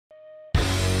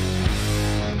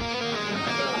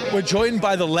We're joined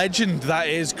by the legend that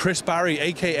is Chris Barrie,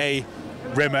 aka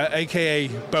Rimmer, aka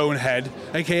Bonehead,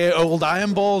 aka Old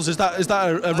Iron Balls. Is that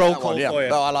a roll call for you?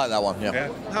 No, I like that one.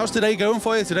 Yeah. How's today going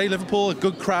for you? Today, Liverpool, a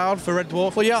good crowd for Red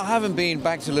Dwarf. Well, yeah, I haven't been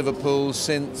back to Liverpool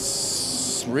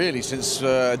since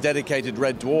a dedicated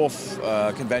Red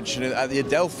Dwarf convention at the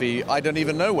Adelphi. I don't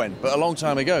even know when, but a long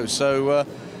time ago. So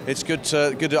it's good.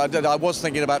 I was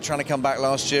thinking about trying to come back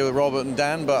last year with Robert and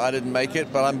Dan, but I didn't make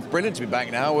it. But I'm brilliant to be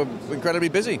back now. We're incredibly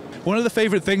busy. One of the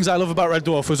favourite things I love about Red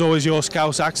Dwarf was always your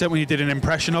Scouse accent when you did an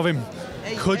impression of him.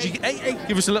 Could you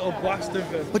give us a little blast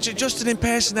of? But just an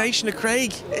impersonation of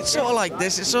Craig. It's sort of like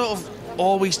this. It's sort of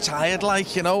always tired,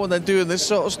 like, you know, when they're doing this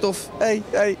sort of stuff. Hey,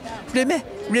 Rimmer.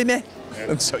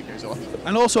 And so it goes on.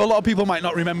 And also, a lot of people might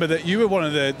not remember that you were one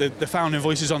of the founding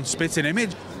voices on Spitting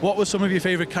Image. What were some of your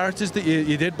favourite characters that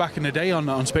you did back in the day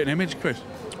on Spitting Image, Chris?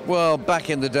 Well, back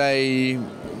in the day,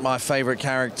 my favourite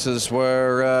characters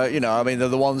were, they're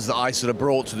the ones that I sort of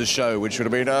brought to the show, which would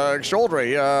have been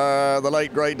extraordinary, the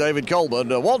late, great David Coleman,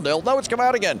 1-0, no, it's come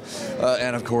out again.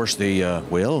 And, of course,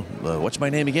 what's my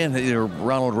name again?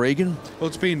 Ronald Reagan. Well,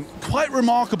 it's been quite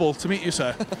remarkable to meet you,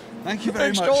 sir. Thank you very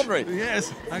much. Extraordinary.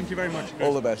 Yes, thank you very much, Chris.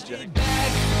 All the best, Jay.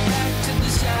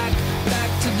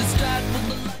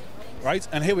 Right,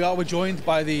 and here we are, we're joined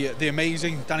by the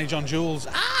amazing Danny John Jules.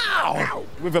 Ow!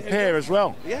 With a pair as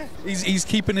well. Yeah, he's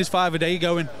keeping his 5 a day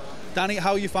going. Danny,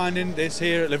 how are you finding this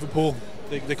here at Liverpool,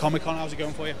 the Comic Con? How's it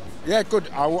going for you? Yeah,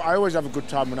 good. I always have a good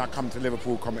time when I come to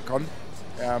Liverpool Comic Con.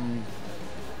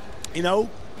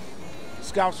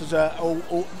 Scousers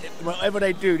whatever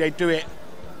they do it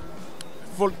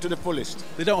to the fullest.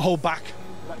 They don't hold back.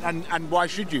 And why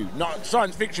should you?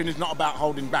 Science fiction is not about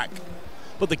holding back.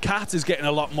 But the Cat is getting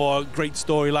a lot more great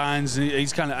storylines.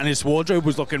 And his wardrobe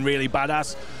was looking really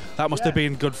badass. That must have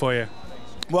been good for you.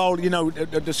 Well, you know,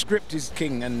 the script is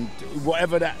king, and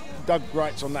whatever that Doug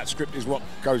writes on that script is what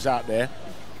goes out there.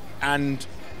 And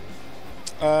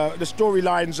the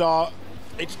storylines are.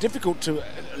 It's difficult to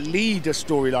lead a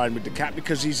storyline with the Cat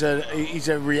because he's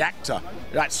a reactor.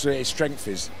 That's where his strength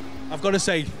is. I've got to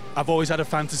say, I've always had a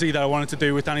fantasy that I wanted to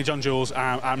do with Danny John Jules.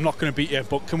 I'm not going to beat you,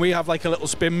 but can we have like a little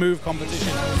spin move competition?